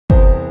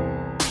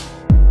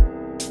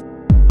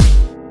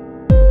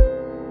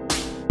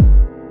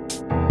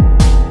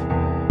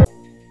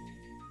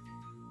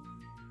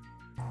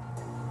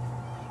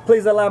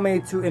Please allow me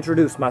to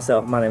introduce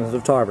myself. My name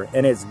is Tarver,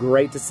 and it's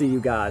great to see you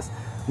guys.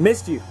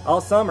 Missed you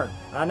all summer.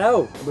 I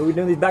know, but we're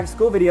doing these back to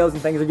school videos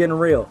and things are getting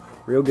real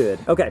good.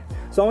 Okay,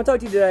 so I want to talk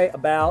to you today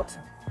about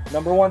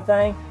number one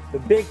thing, the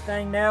big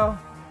thing now,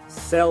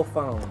 cell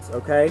phones,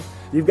 okay?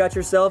 You've got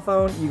your cell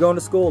phone, you go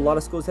into school, a lot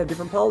of schools have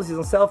different policies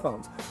on cell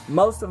phones.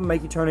 Most of them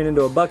make you turn it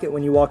into a bucket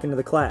when you walk into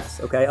the class,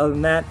 okay? Other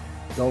than that,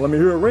 don't let me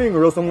hear a ring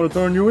or else I'm going to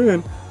turn you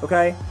in,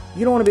 okay?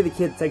 You don't want to be the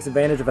kid that takes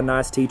advantage of a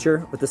nice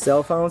teacher with the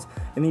cell phones,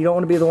 and you don't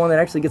want to be the one that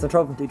actually gets in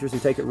trouble from teachers who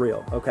take it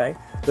real, okay?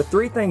 The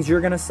three things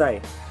you're going to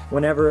say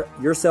whenever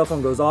your cell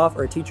phone goes off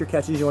or a teacher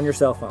catches you on your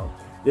cell phone.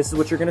 This is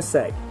what you're going to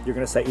say. You're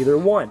going to say either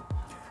one,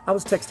 I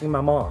was texting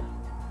my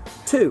mom.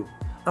 Two,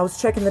 I was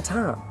checking the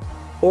time.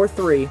 Or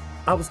three,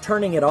 I was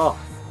turning it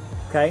off,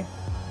 okay?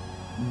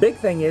 Big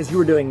thing is you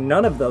were doing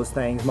none of those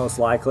things most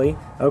likely,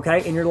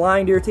 okay? And you're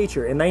lying to your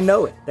teacher and they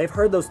know it. They've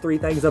heard those three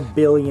things a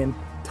billion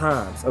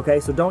times, okay?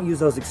 So don't use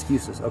those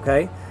excuses,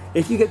 okay?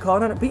 If you get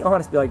caught on it, be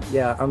honest, be like,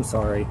 yeah, I'm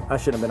sorry, I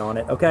shouldn't have been on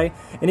it, okay?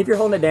 And if you're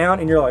holding it down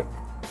and you're like,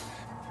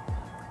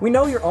 we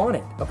know you're on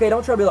it, okay?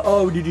 Don't try to be like,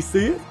 oh, did you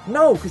see it?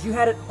 No, because you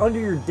had it under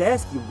your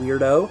desk, you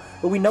weirdo.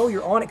 But we know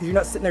you're on it because you're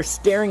not sitting there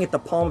staring at the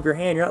palm of your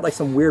hand. You're not like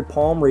some weird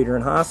palm reader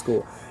in high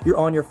school. You're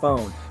on your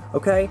phone,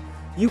 okay?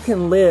 You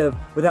can live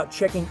without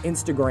checking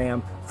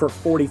Instagram for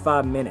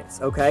 45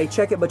 minutes, okay?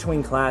 Check it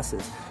between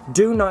classes.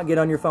 Do not get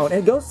on your phone.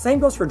 And same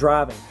goes for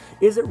driving.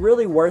 Is it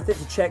really worth it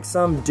to check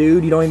some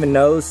dude you don't even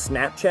know's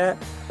Snapchat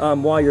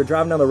while you're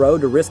driving down the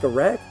road to risk a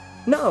wreck?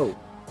 No.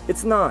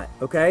 It's not,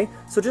 okay?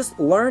 So just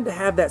learn to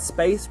have that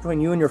space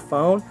between you and your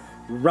phone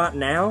right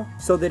now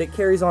so that it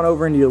carries on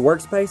over into your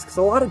workspace, because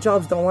a lot of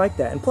jobs don't like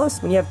that. And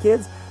plus, when you have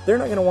kids, they're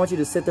not going to want you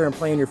to sit there and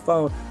play on your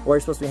phone while you're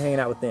supposed to be hanging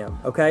out with them,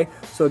 okay?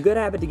 So a good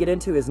habit to get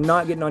into is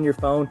not getting on your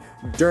phone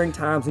during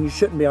times when you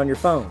shouldn't be on your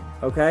phone,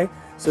 okay?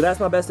 So that's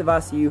my best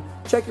advice to you.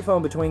 Check your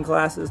phone between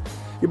classes.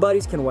 Your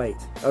buddies can wait,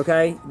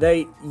 okay?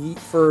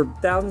 For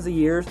thousands of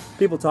years,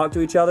 people talk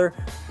to each other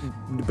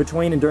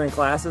between and during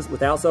classes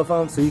without cell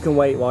phones, so you can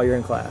wait while you're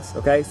in class,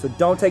 okay? So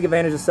don't take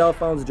advantage of cell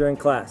phones during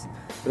class.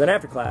 But then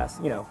after class,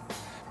 you know,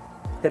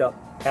 hit up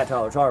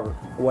 @Tarver or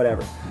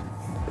whatever.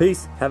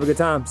 Peace, have a good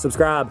time,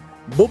 subscribe,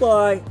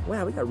 bye-bye.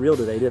 Wow, we got real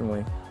today, didn't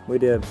we? We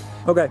did.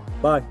 Okay,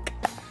 bye.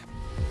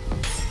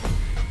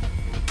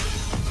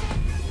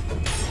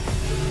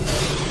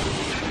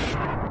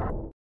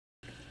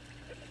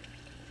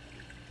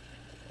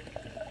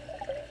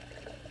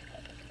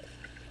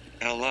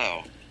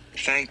 Hello.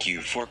 Thank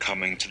you for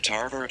coming to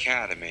Tarver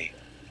Academy.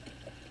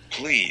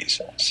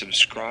 Please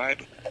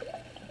subscribe,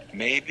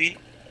 maybe